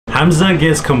Hamza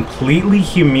gets completely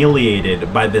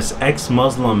humiliated by this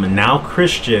ex-Muslim, now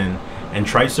Christian, and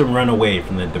tries to run away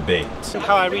from the debate.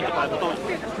 How I read the Bible,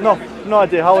 don't you? No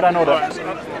idea. How would I know that? So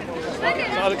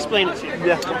I'll explain it to you.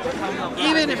 Yeah.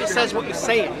 Even if it says what you're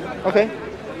saying, Okay.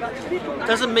 it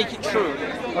doesn't make it true.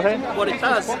 Okay. What it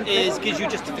does is gives you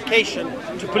justification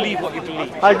to believe what you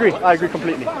believe. I agree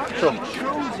completely. Sure.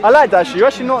 I like that actually.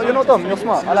 You're not dumb, you're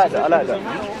smart. I like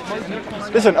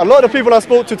that. Listen, a lot of people I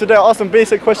spoke to today, I asked them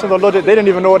basic questions on logic, they didn't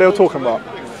even know what they were talking about.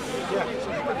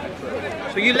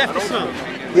 So you left Islam?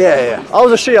 Yeah. I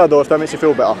was a Shia though, if that makes you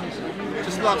feel better.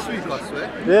 Just last week, I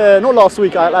swear. Yeah, not last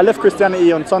week. I left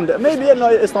Christianity on Sunday. Maybe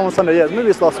Islam on Sunday, yeah. Maybe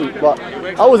it's last week, but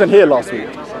I wasn't here last week.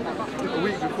 A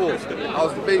week before, I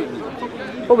was debating you.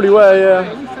 Probably were,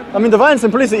 yeah. I mean, divine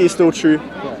simplicity is still true.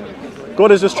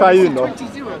 God is just triune though.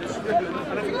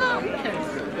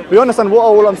 We understand what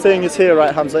all I'm saying is here,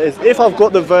 right, Hamza, is if I've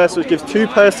got the verse which gives two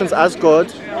persons as God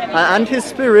and his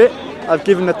spirit, I've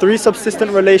given the three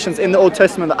subsistent relations in the Old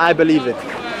Testament that I believe in.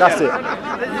 That's it.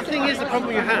 The thing is, the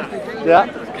problem you have, Yeah?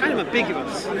 it's kind of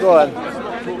ambiguous. Go on.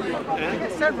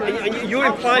 And you're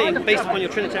implying, based upon your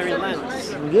Trinitarian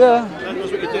lens, Yeah. that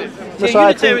knows what you're doing. So That's a right,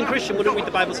 Unitarian Christian wouldn't read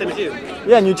the Bible the same as you.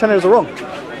 Yeah, and you Trinitarians are wrong.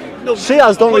 No,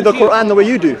 Shias don't read the according to Quran the way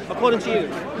you do. you. According to you.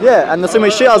 Yeah, and the same way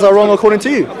Shias are wrong according to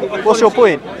you. What's your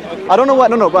point? I don't know what,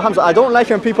 no, but Hamza, I don't like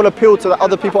when people appeal to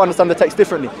other people understand the text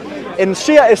differently. In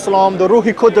Shia Islam, the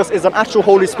Ruhi Qudus is an actual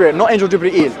Holy Spirit, not Angel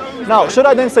Jibreel. Now, should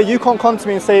I then say you can't come to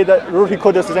me and say that Ruhi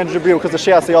Qudus is Angel Jibreel because the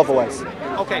Shia say otherwise?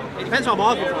 Okay, it depends what I'm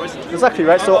arguing for, isn't it? Exactly,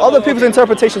 right? So other people's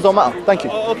interpretations don't matter. Thank you.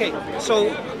 Oh, okay,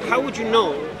 so how would you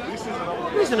know?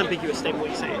 There is an ambiguous statement, what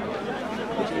you're saying.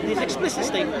 These explicit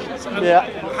statements. Yeah.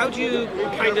 How do you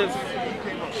kind of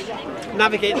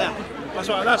navigate that?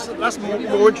 That's more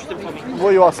interesting for me. What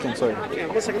are you asking, sorry? Okay,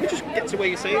 1 second, let me just get to where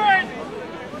you're saying.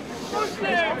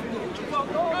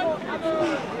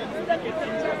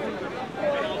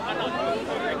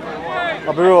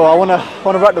 I'll be real, I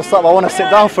wanna wrap this up. I wanna sit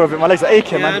down for a bit. My legs are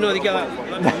aching, Yeah, I man. know, they get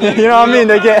that. You know what I mean?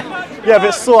 They get a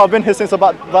bit sore. I've been here since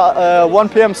about 1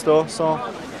 p.m. still, so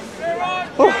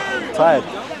tired.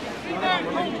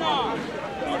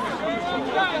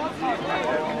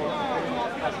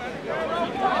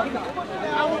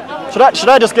 Should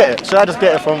I just get it? Should I just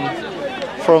get it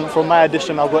from my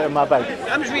edition I've got in my bag?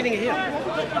 I'm just reading it here.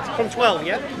 It's from 12,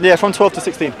 yeah? Yeah, from 12 to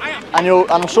 16. And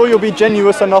I'm sure you'll be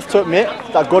generous enough to admit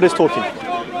that God is talking.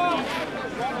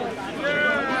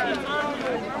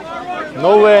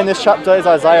 Nowhere in this chapter is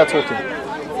Isaiah talking.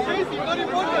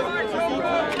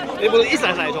 Well, it is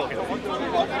Isaiah talking.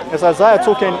 It's Isaiah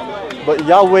talking, but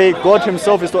Yahweh, God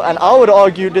Himself is talking. And I would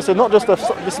argue this is not just God.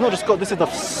 This is the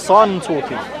Son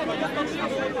talking.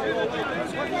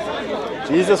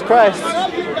 Jesus Christ,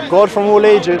 God from all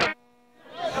ages.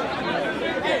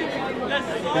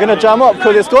 You're gonna jam up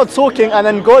because it's God talking, and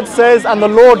then God says, "And the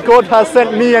Lord God has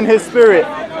sent me and His Spirit."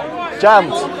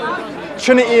 Jammed.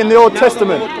 Trinity in the Old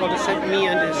Testament. God has sent me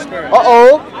and His Spirit.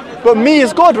 But me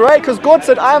is God, right? Because God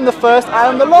said, "I am the first, I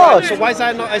am the last." So why is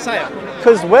that not Isaiah?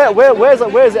 Because where is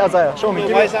it Isaiah? Show me.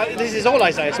 No, why is that? This is all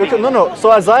Isaiah speaking. No.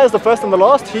 So Isaiah is the first and the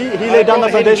last. He laid down the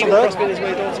foundation of the earth.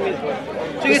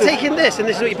 So you're taking this, and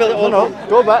this is what you build it all No, on?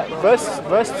 go back.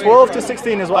 Verse 12 to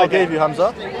 16 is what I gave you,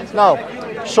 Hamza. Now,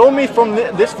 show me from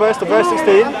this verse to verse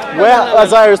 16 where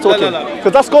Isaiah is talking.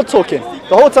 Because that's God talking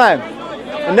the whole time.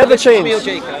 It never changed. Listen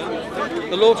to me, O Jacob.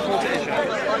 The Lord's called to Israel.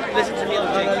 Listen to me, O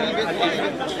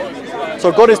Jacob.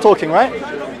 So God is talking, right?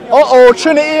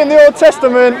 Trinity in the Old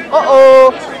Testament.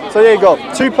 So there you go.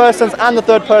 Two persons and the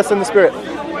third person, the Spirit.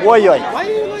 Why are you like? Why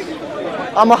are you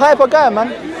like... I'm a hyper guy,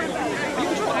 man.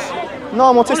 No,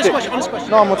 I'm autistic. Honest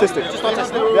question. No, I'm autistic. Just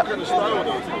autistic? Yeah.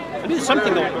 I need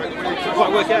something going on. Before I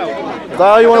work it out. Is that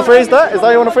how you want to phrase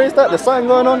that? There's something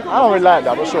going on? I don't really like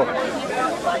that, but sure.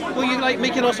 Well, you like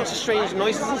making all sorts of strange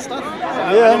noises and stuff?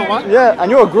 I don't know why. Yeah, and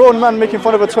you're a grown man making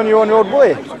fun of a 21-year-old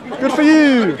boy. Good for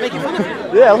you. Making fun of it?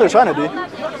 Yeah, that's what I'm trying to do.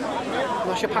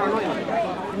 That's your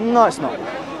paranoia. No, it's not.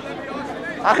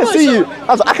 I can see you.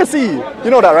 I can see you. You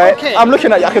know that, right? Okay. I'm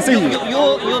looking at you. I can see you.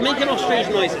 You're making all strange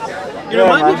noises. You Yeah,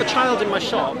 remind me man. of a child in my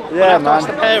shop. Yeah, when I have to ask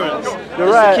man. the parents. You're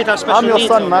does right. The kid have special I'm your needs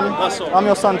son, or man. not? That's all. I'm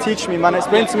your son. Teach me, man.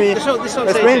 Explain to me. This is what I'm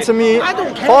Explain saying. to me. I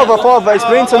don't care. Father,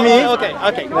 explain to me. Okay.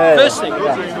 Yeah, First thing.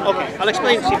 yeah. Okay, I'll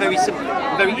explain it to you very simply,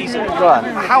 very easily. Go on.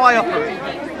 How I operate.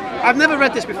 I've never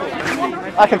read this before.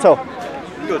 I can tell.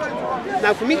 Good.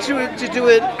 Now, for me to do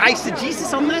an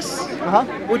eisegesis on this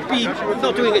would be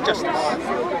not doing it justice.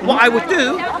 What I would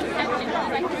do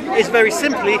is very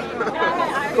simply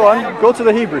Go on. Go to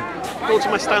the Hebrew. go to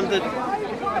my standard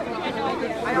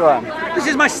Right. This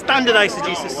is my standard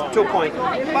eisegesis to a point.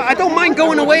 But I don't mind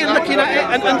going away and looking at it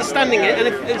and understanding it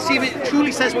and see if it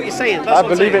truly says what you're saying. That's I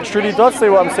believe it truly does say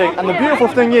what I'm saying. And the beautiful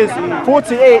thing is,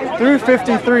 48 through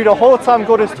 53, the whole time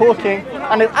God is talking,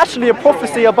 and it's actually a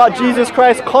prophecy about Jesus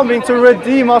Christ coming to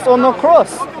redeem us on the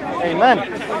cross. Amen.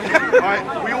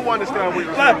 Right, we all understand what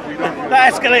you're saying.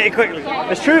 That escalated quickly.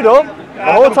 It's true though.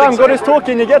 The whole time God is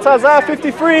talking, you get to Isaiah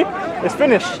 53, it's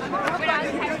finished.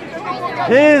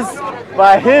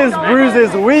 By his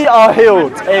bruises we are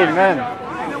healed. Amen.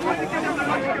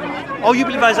 Oh, you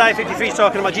believe Isaiah 53 is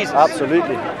talking about Jesus?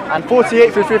 Absolutely. And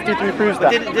 48 through 53 proves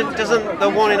that. Doesn't the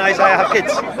one in Isaiah have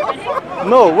kids?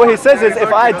 No, what he says is,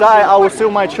 if I die, I will see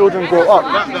my children grow up.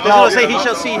 Doesn't it say he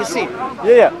shall see his seed?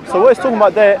 Yeah. So what he's talking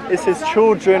about there is his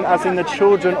children, as in the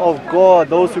children of God,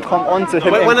 those who come onto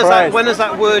him in Christ. When has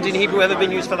that word in Hebrew ever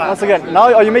been used for that? Once again,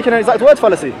 now are you making an exact word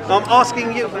fallacy? No, I'm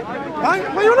asking you. Why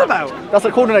are you on about? That's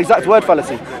called an exact word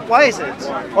fallacy. Why is it?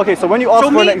 Okay, so when you ask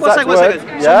for an exact word,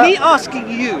 so me asking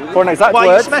you for an exact why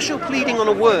word, you're special pleading on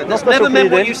a word that's special never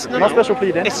meant what pleading, you. Not special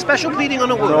pleading. It's special pleading on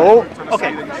a word. No.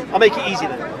 Okay, I'll make it easy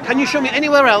then. Can you show me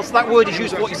anywhere else that word is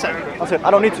used for what you said? I said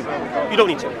I don't need to. You don't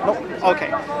need to. No.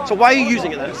 Okay. So why are you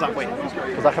using it then? It's that way.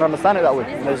 Because I can understand it that way.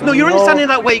 No, you're understanding it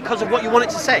that way because of what you want it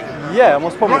to say. Yeah,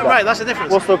 what's the problem with that? Right, that's the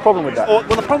difference. What's the problem with that? Well,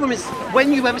 the problem is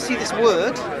when you ever see this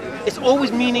word, it's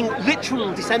always meaning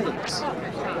literal descendants.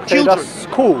 Okay, Children. that's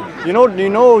cool. You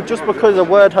know, just because a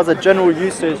word has a general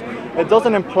usage, it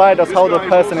doesn't imply that's how the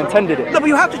person intended it. No, but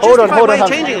you have to justify why you're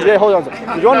changing it. Yeah, hold on.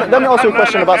 Let me ask you a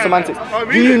question about semantics.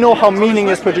 Do you know how meaning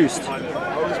is produced?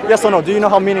 Yes or no? Do you know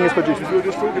how meaning is produced?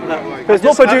 It's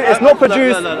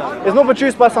not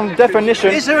produced by some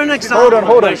definition. Is there an example?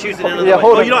 Hold on. Yeah,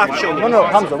 hold on. You don't have to show me. No,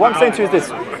 Hamza. What I'm saying to you is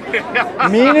this: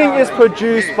 meaning is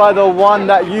produced by the one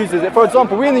that uses it. For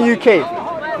example, we in the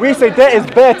UK, we say there is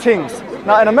bare things.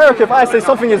 Now in America, if I say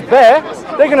something is bare,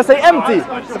 they're going to say empty.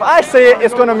 If I say it,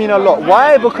 it's going to mean a lot.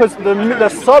 Why? Because the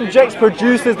subject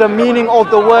produces the meaning of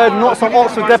the word, not some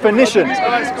Oxford definition.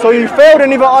 So you failed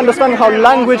in even understanding how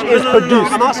language is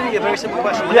produced. I'm asking you a very simple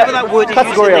question. Whenever that word is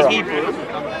used in the Hebrew,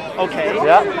 okay,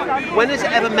 when has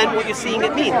it ever meant what you're seeing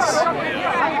it means?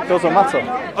 It doesn't matter.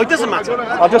 Oh, it doesn't matter?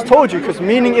 I just told you, because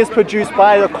meaning is produced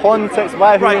by the context,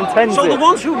 by who intends it. So it. the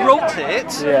ones who wrote it,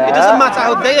 it doesn't matter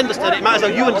how they understood it, it matters how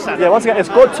you understand it. Yeah, once again, it's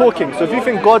God talking. So if you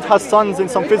think God has sons in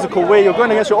some physical way, you're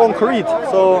going against your own creed.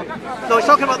 So no, it's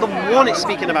talking about the one it's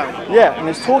speaking about. Yeah, and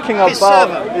it's talking His about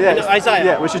servant, Isaiah.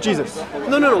 Yeah, which is Jesus.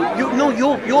 No,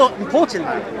 you're importing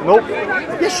that. Nope.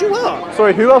 Yes, you are.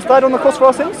 Sorry, who else died on the cross for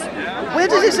our sins? Where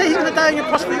does it say he's going to die on your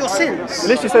cross for your sins? It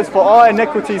literally says, for our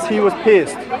iniquities he was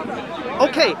pierced.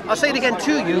 Okay, I'll say it again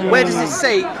to you. Where does it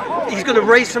say he's going to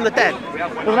raise from the dead? It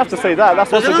doesn't have to say that.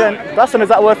 That's once again, that's an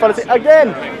exact word fallacy.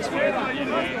 Again!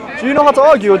 Do you know how to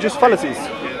argue or just fallacies?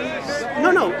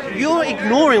 No, you're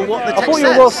ignoring what the text says.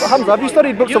 I thought Hamza, have you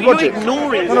studied books of logic? You're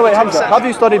ignoring No, wait, Hamza, have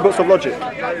you studied books of logic?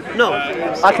 No.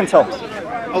 I can tell.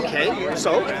 Okay,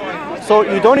 so? So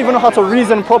you don't even know how to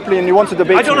reason properly and you want to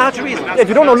debate. I don't know how to reason. If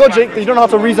you don't know logic, then you don't know how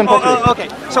to reason properly. Okay,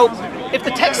 so if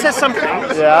the text says something,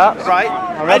 right,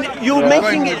 and you're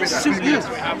making it suit you.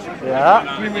 Yeah.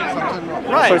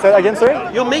 Right. Sorry, say that again,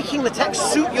 sorry? You're making the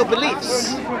text suit your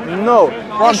beliefs. No.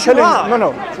 What yes, I'm telling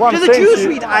you are. Do the Jews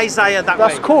read Isaiah that way?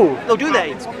 That's cool. No, do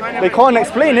they? They can't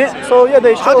explain it, so yeah,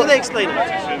 they show. How do they explain it?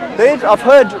 I've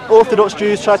heard Orthodox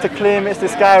Jews try to claim it's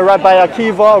this guy, Rabbi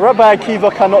Akiva. Rabbi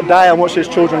Akiva cannot die and watch his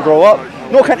children grow up.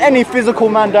 Nor can any physical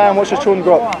man die and watch his children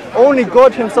grow up. Only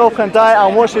God himself can die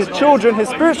and watch his children, his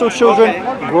spiritual children,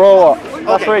 grow up.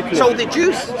 That's very clear. So the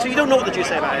Jews, so you don't know what the Jews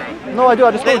say about it? No, I do,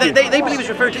 I just told you. They believe it's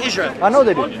referring to Israel. I know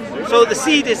they do. So the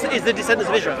seed is the descendants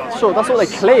of Israel. Sure, that's what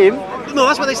they claim. No,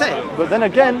 that's what they say. But then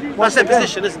again, that's their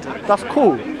position, isn't it? That's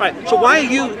cool. Right, so why are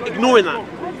you ignoring that?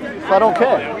 I don't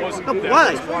care. No,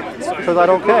 why? Because I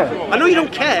don't care. I know you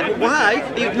don't care, but why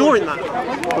are you ignoring that?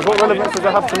 Because what relevance does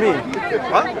it have to me?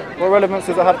 What? What relevance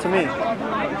does it have to me?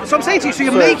 So I'm saying to you, so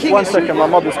you're making... One second, my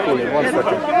mother's calling, one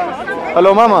second.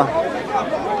 Hello, Mama.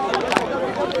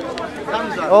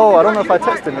 Oh, I don't know if I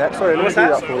texted him yet. Sorry, let me do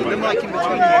that for you. The mic in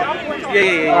between.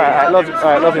 Yeah.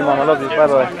 Alright, love you, Mama, love you.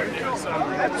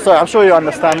 Bye-bye. Sorry, I'm sure you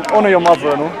understand. Honour your mother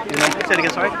and all. You know? Say it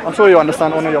again, sorry? I'm sure you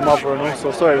understand, honour your mother and all,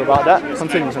 so sorry about that.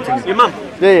 Continue. Your mum?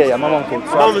 Yeah, my mum called.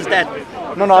 So mum is dead?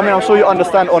 No, I mean, I'm sure you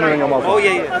understand honouring your mother. Oh,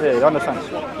 yeah. Yeah, you understand.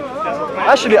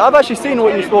 Actually, I've actually seen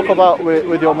what you spoke about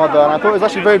with your mother, and I thought it was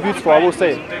actually very beautiful, I will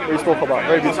say, what you spoke about.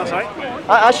 Very beautiful. Sorry?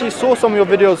 I actually saw some of your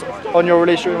videos on your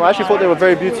relationship. I actually thought they were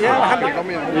very beautiful. Yeah, I'm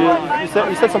happy.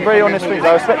 You said some very honest things.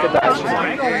 I respected that, actually.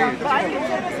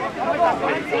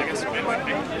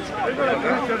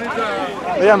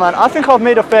 But yeah, man, I think I've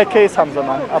made a fair case, Hamza,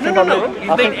 man. I think No,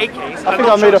 you've made a case. I think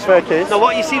I've made a fair case. Now,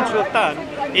 what you seem to have done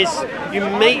is you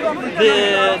make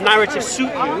the narrative suit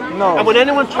you, No. and when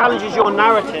anyone challenges your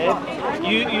narrative,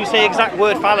 you say exact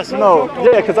word fallacy. No,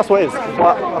 yeah, because that's what it is.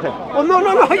 But, okay. Well,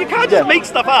 no, you can't just make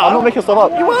stuff up. I'm not making stuff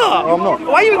up. You are. No, I'm not.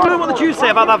 Why are you ignoring what the Jews say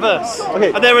about that verse?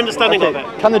 Okay. And their understanding of it.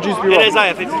 Can the Jews be In wrong?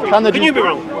 Isaiah 53. Can the Can Jews you be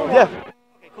wrong? Yeah.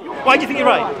 Why do you think you're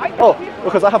right? Oh,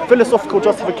 because I have philosophical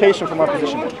justification for my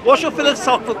position. What's your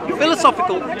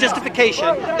philosophical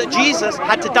justification that Jesus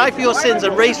had to die for your sins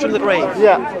and raise from the grave?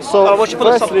 Yeah, so what's your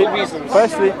philosophical reasons?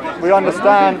 firstly, we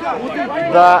understand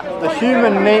that the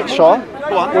human nature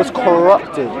was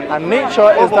corrupted, and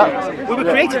nature is that we were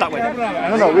created that way.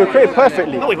 no, we were created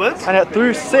perfectly. No, we weren't. And yet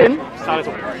through sin,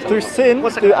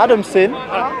 through Adam's sin,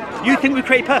 You think we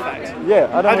create perfect? yeah,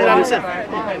 How did Adam sin?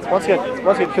 Once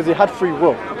again, because he had free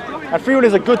will, and free will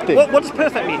is a good thing. What does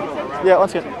perfect mean? Yeah,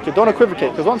 once again, okay, don't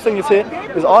equivocate, because one thing is here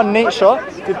is our nature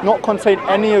did not contain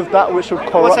any of that which would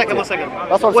corrupt it. One second.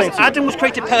 That's what I'm saying to you. Adam was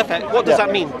created perfect. What does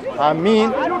that mean? I mean,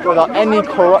 without any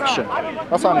corruption.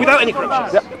 That's what I mean. Without any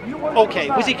corruption? Yeah. Okay,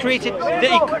 was he created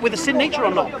with a sin nature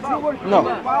or not? No.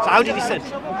 So how did he sin?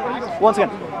 Once again,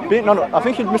 I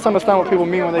think you misunderstand what people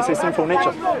mean when they say sinful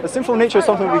nature. The sinful nature is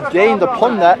something we gained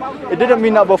upon that. It didn't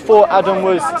mean that before Adam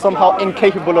was somehow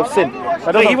incapable of sin.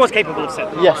 So he was capable of sin?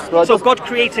 Yes. So God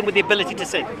created him with the ability to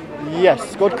sin?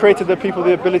 Yes, God created the people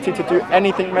the ability to do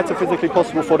anything metaphysically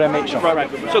possible for their nature. Right.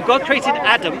 So God created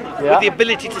Adam with the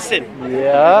ability to sin?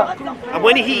 Yeah. And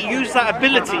when he used that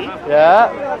ability,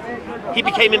 he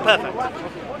became imperfect?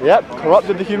 Yep,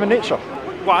 corrupted the human nature.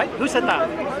 Why? Who said that?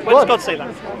 Where does God say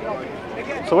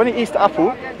that? So when he eats the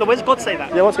apple... No, where does God say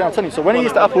that? Yeah, once again, I'm telling you. So when he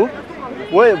eats the apple,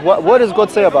 what does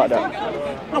God say about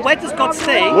that? No, where does God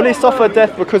say... Will he suffer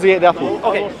death because he ate the apple?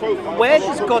 Okay, where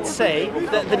does God say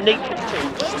that the nature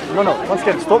changed? No, once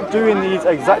again, stop doing these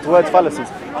exact words fallacies.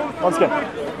 Once again,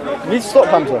 you need to stop,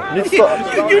 Hamza. You need to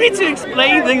stop. You need to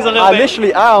explain things a little bit. I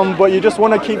literally am, but you just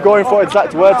want to keep going for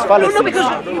exact words fallacies. No,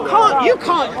 because you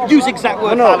can't use exact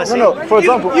word fallacy. No. For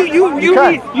example, you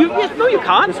can. No, you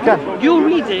can't. Yes, you can. You're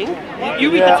reading.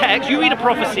 You read the text. You read a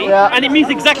prophecy, and it means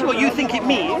exactly what you think it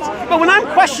means. But when I'm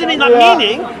questioning that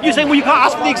meaning, you're saying, "Well, you can't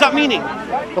ask for the exact meaning."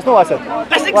 That's not what I said.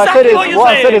 That's exactly what you're saying.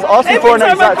 What I said is asking for an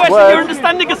exact Every time I question word. your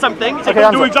understanding of something, it's Okay,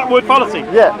 like, do exact word fallacy.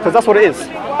 Yeah, because that's what it is.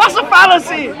 That's a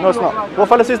fallacy. No, it's not. What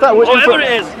fallacy is that? Whatever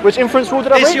it is. Which inference rule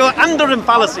did I It's break? your Andaran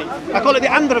fallacy. I call it the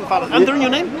Andaran fallacy. Andaran, your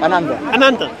name?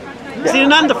 Ananda. It's the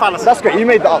Ananda fallacy. That's great. You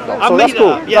made that up, though. I So made that's cool.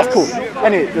 that up, yes. That's cool.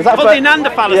 Anyway, is that It's called the Ananda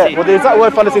fallacy. Yeah, well, the exact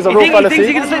word fallacy is a real He fallacy. thinks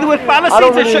you can say the word fallacy I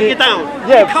don't to really shut need- you down.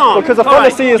 Yeah, you can't. because a All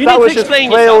right, fallacy is you that need to which has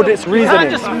explain failed yourself. its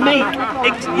reasoning. You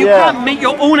can't just you Yeah. can't make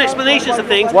your own explanations of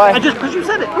things. Why? And just because you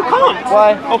said it, you can't.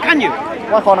 Why? Or can you?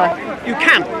 Why can't I? You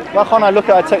can. Why can't I look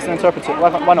at a text and interpret it? Why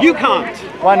not? You can't.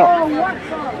 Why not?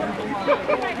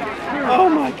 Oh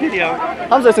my video.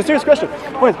 Hamza, it's a serious question.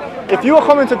 Wait, if you are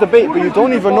coming to debate but you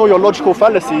don't even know your logical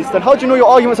fallacies, then how do you know your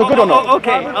arguments are good or not?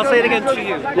 Okay, I'll say it again to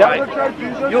you. Yeah.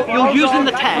 Right? You're using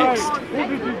the text,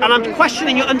 and I'm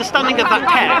questioning your understanding of that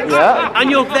text. Yeah. And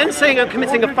you're then saying I'm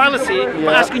committing a fallacy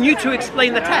by asking you to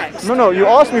explain the text. No, you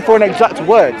asked me for an exact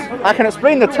word. I can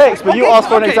explain the text, but you asked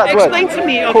for an exact word. Explain to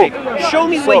me, Cool. show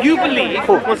me So- where you believe,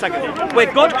 Cool. 1 second, where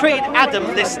God created Adam,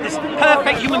 this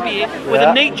perfect human being, with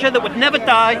a nature that would never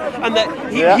die, and that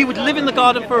he would live in the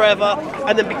garden forever,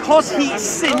 and then because he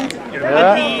sinned,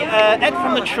 and he ate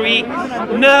from the tree,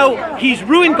 now he's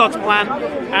ruined God's plan,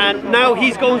 and now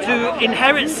he's going to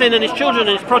inherit sin and his children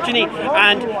and his progeny,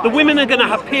 and the women are going to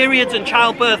have periods and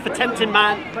childbirth for tempting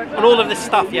man, and all of this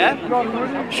stuff, yeah?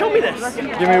 Show me this.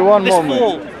 Give me one This moment.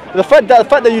 fall. The fact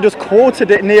that you just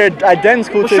quoted it near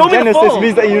identical show to me the Genesis fall.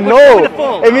 means that you Show know. me the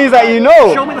fall. It means that you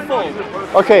know. Show me the fall.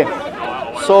 Okay,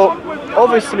 so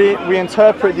obviously we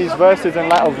interpret these verses in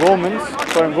light of Romans.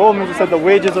 So in Romans it said the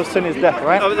wages of sin is death,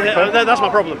 right? That's my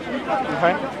problem.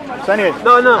 Okay. So anyway,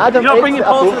 No, Adam you're not ate bringing the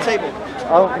Paul to apple. the table.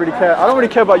 I don't really care. I don't really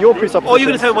care about your presuppositions. Or you're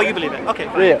going to tell me why you believe it. Okay.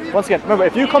 Fine. Yeah. Once again, remember,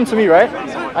 if you come to me, right,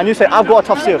 and you say I've got a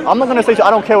tough seal, I'm not going to say to you,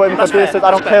 I don't care what Ibn That's Kathir fair. says.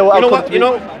 I don't That's care what fair. Al-Qurtubi. You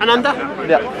know, Ananda?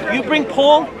 Yeah. You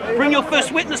bring your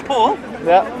first witness, Paul.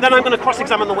 Yeah. Then I'm going to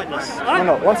cross-examine the witness. All right?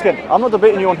 No. Once again, I'm not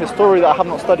debating you on his story that I have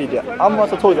not studied yet. I'm,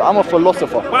 as I told you, I'm a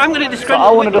philosopher. Well, I'm going to So discredit I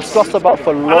the want to witness. discuss about And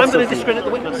I'm going to philosophy. discredit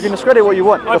the witness. You can discredit what you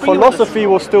want. Alright, The bring your witness. philosophy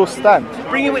will still stand.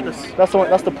 Bring your witness.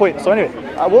 That's the point. So anyway,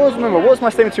 what was my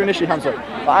statement to you initially, Hamza?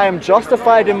 That I am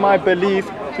justified in my belief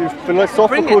to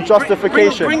philosophical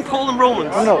justification. Bring Paul and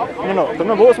Romans. No.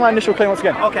 Remember, what was my initial claim once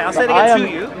again? Okay, I'll say it again to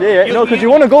you. Yeah, no, because you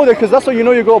want to go there because that's what you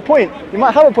know you got a point. You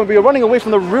might have a point, but you're running away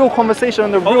from the real conversation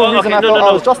and the real reason I thought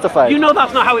I was justified. You know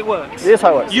that's not how it works. It is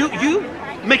how it works. You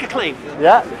make a claim.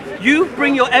 Yeah. You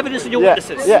bring your evidence and your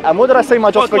witnesses. Yeah, and what did I say my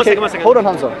justification? One second. Hold on,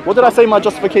 Hamza. What did I say my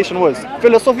justification was?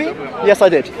 Philosophy? Yes, I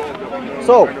did.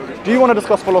 So, do you want to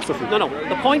discuss philosophy? No.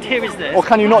 The point here is this. Or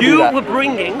can you not do that? You were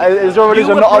bringing... Is your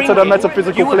religion not up to the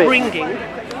metaphysical plate? You were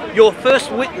bringing your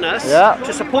first witness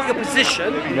to support your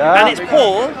position, and it's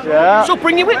Paul. Yeah. So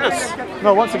bring your witness.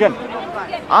 No, once again,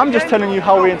 I'm just telling you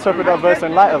how we interpret that verse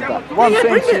in light of that.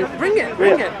 Bring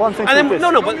it. One thing and then, this.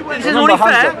 No, but this is only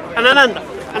fair. And Ananda.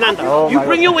 Oh you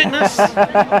bring your witness.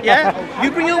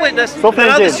 You bring your witness. Stop playing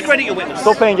and I'll games. discredit your witness.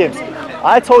 Stop playing games.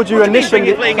 I told you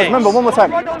initially. Remember, one more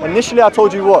time. Initially, I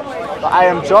told you what? That I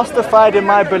am justified in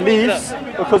my beliefs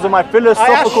because of my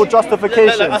philosophical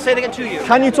justification. Look, I'll say it again to you.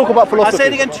 Can you talk about philosophy? I'll say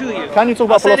it again to you. Can you talk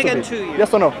about philosophy? I'll say it again to you.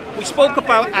 Yes or no? We spoke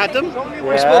about Adam.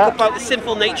 We spoke about the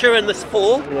sinful nature and the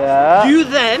fall. Yeah. You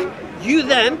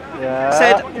then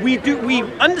said we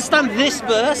understand this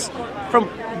verse from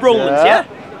Romans. Yeah.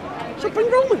 So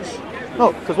bring Romans.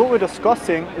 No, because what we're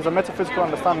discussing is a metaphysical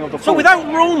understanding of the fall. So without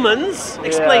Romans,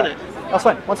 explain it. That's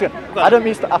fine. Once again, Adam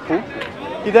eats the apple.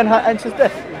 He then enters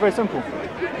death. It's very simple.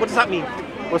 What does that mean?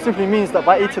 Well, it simply means that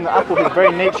by eating the apple, his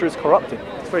very nature is corrupted.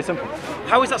 It's very simple.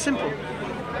 How is that simple?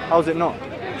 How is it not?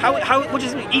 What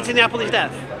does it mean? Eating the apple is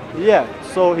death? Yeah,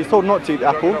 so he's told not to eat the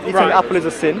apple. Eating the apple is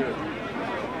a sin.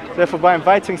 Therefore, by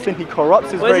inviting sin, he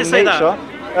corrupts his very nature.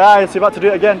 He's about to do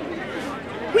it again.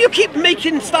 Well, you keep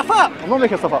making stuff up. I'm not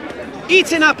making stuff up.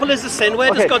 Eating apple is a sin.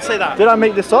 Where does God say that? Did I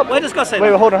make this up? Where does God say that?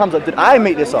 Wait, hold on, Hamza. Did I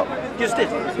make this up? You just did.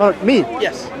 No, me.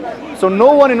 Yes. So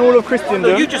no one in all of Christendom...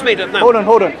 No, you just made it up now.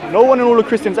 Hold on. No one in all of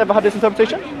Christians ever had this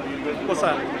interpretation? What's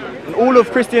that? In all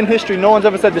of Christian history, no one's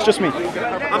ever said this, just me.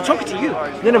 I'm talking to you.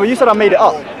 Yeah, no, but you said I made it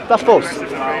up. That's false.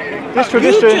 This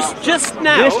tradition... You just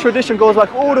now... This tradition goes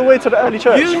like all the way to the early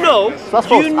church. You know... So that's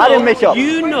false. I didn't make it up.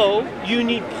 You know you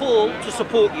need Paul to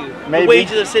support you. Maybe. The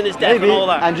wages of sin is death and all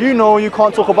that. And you know you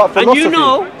can't talk about philosophy. And you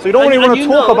know... So you don't really want to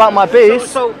talk about my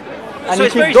base. And you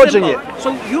keep dodging it.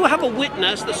 So you have a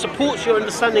witness that supports your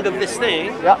understanding of this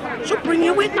thing. Yeah. So bring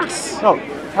your witness. No,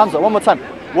 Hamza, one more time.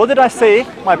 What did I say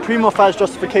my prima facie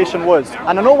justification was?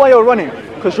 And I know why you're running.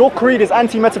 Because your creed is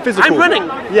anti-metaphysical. I'm running?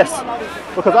 Yes.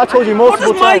 Because I told you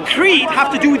multiple times. What does my creed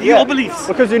have to do with your beliefs?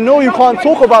 Because you know you can't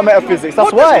talk about metaphysics.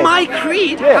 That's why. What does my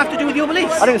creed have to do with your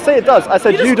beliefs? I didn't say it does. I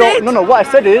said you don't. Did. No. What I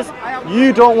said is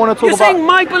you don't want to talk about. You're saying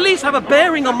my beliefs have a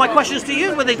bearing on my questions to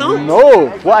you, but they don't. No.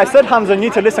 What I said, Hamza, you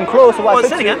need to listen close. What I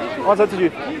said to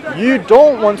you, you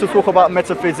don't want to talk about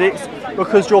metaphysics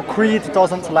because your creed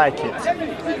doesn't like it.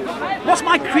 What's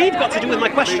my creed got to do with my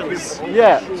questions?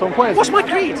 Yeah. So my point is. What's my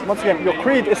creed? Once again, your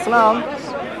creed, Islam.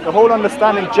 The whole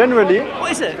understanding generally, what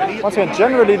is it? Once again,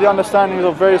 generally the understanding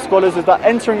of various scholars is that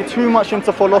entering too much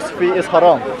into philosophy is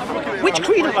haram. Which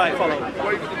creed have I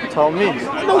followed? Tell me.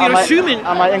 No, you're assuming.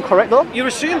 Am I incorrect though? You're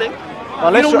assuming.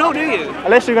 Unless you don't know, do you?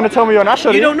 Unless you're going to tell me you're an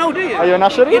Ashari. You don't know, do you? Are you an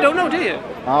Ashari? You don't know, do you?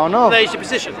 I don't know. There's your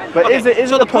position. But okay. is it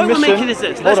so the point we're permission? making is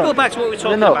this. Let's go back to what we're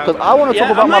talking about. because I want to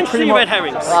talk about my prima. red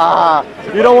herrings.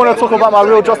 You don't want to talk about my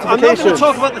real justification. I'm not going to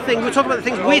talk about the thing. We're talking about the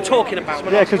things we're talking about.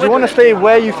 Yeah, because you want to stay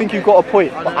where you think you got a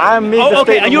point. But I made the statement.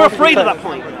 Okay, and you're afraid of that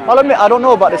point. I'll admit I don't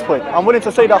know about this point. I'm willing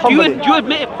to say that humbly. Do you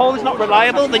admit if Paul is not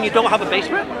reliable, then you don't have a base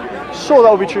for it? Sure,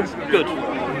 that would be true. Good.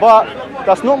 But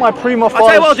that's not my prima facie. I'll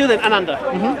tell you what I'll do then, Ananda.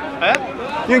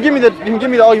 You can give me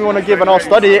the argument you want to give, and I'll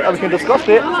study it, and we can discuss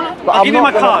it. But I'll give you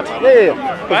my card. Yeah.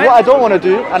 Because what I don't want to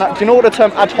do, and do you know what the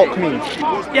term ad hoc means?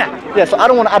 Yeah. Yeah. So I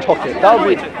don't want to ad hoc it.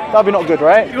 That'd be not good,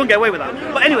 right? You won't get away with that.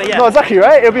 But anyway, yeah. No, exactly,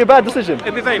 right? It'll be a bad decision.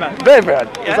 It'll be very bad. Very bad.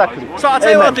 Yeah? Exactly. So I'll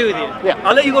tell you what I'll do with you. Yeah.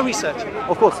 I'll let you go research.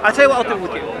 Of course. I'll tell you what I'll do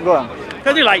with you. Go on.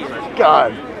 Because you like you.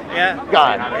 God. Yeah.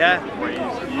 God. Yeah.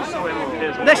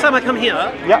 Next time I come here,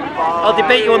 yeah, I'll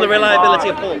debate you on the reliability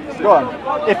of Paul. Go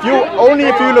on. If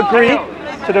you'll agree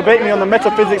to debate me on the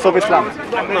metaphysics of Islam.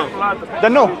 No.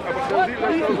 Then no.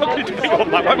 I'm not going to debate you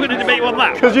on that. Why am I going to debate you on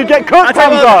that? Because you get cooked,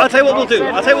 Hamza. I'll tell you what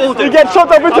we'll do. You get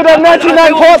chopped up into the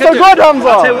 99 parts of God, Hamza.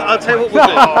 I'll tell you what we'll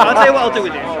do. I'll tell you what I'll do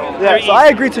with you. Yeah, so I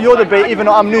agree to your debate even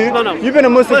though I'm new. No. You've been a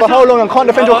Muslim for how long and can't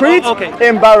defend your creed? Okay.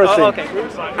 Embarrassing. Okay.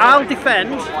 I'll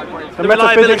defend the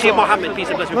reliability of Muhammad, peace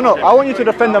and blessings. No, I want you to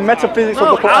defend the metaphysics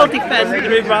of the Quran. I'll defend the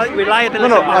reliability of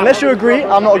Muhammad. Unless you agree,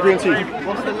 I'm not agreeing to you.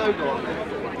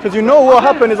 Because you know what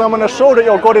happened is I'm going to show that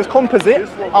your God is composite.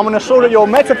 I'm going to show that your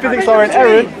metaphysics are in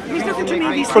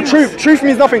error. So truth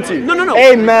means nothing to you. No.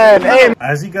 Amen. Amen.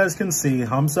 As you guys can see,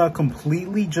 Hamza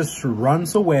completely just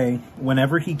runs away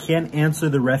whenever he can't answer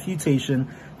the refutation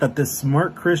that this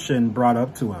smart Christian brought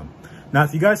up to him. Now,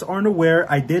 if you guys aren't aware,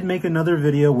 I did make another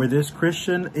video where this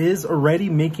Christian is already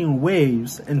making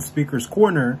waves in Speaker's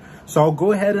Corner. So I'll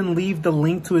go ahead and leave the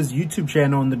link to his YouTube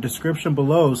channel in the description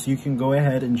below so you can go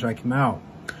ahead and check him out.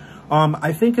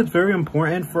 I think it's very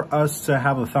important for us to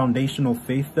have a foundational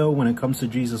faith, though, when it comes to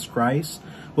Jesus Christ,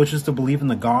 which is to believe in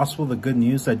the gospel, the good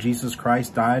news that Jesus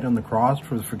Christ died on the cross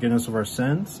for the forgiveness of our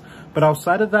sins. But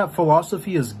outside of that,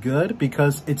 philosophy is good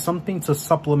because it's something to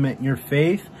supplement your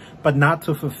faith, but not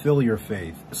to fulfill your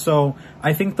faith. So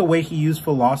I think the way he used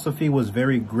philosophy was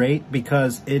very great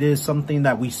because it is something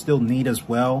that we still need as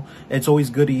well. It's always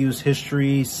good to use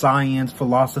history, science,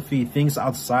 philosophy, things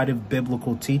outside of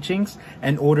biblical teachings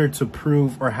in order to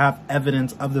prove or have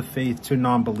evidence of the faith to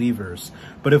non-believers.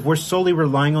 But if we're solely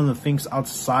relying on the things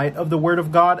outside of the Word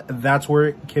of God, that's where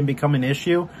it can become an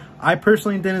issue. I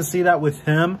personally didn't see that with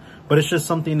him, but it's just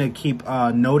something to keep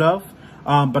note of.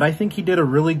 But I think he did a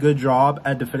really good job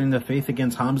at defending the faith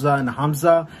against Hamza. And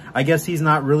Hamza, I guess he's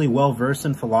not really well versed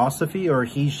in philosophy, or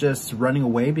he's just running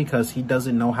away because he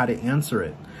doesn't know how to answer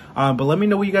it. But let me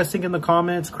know what you guys think in the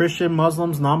comments. Christian,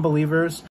 Muslims, non-believers.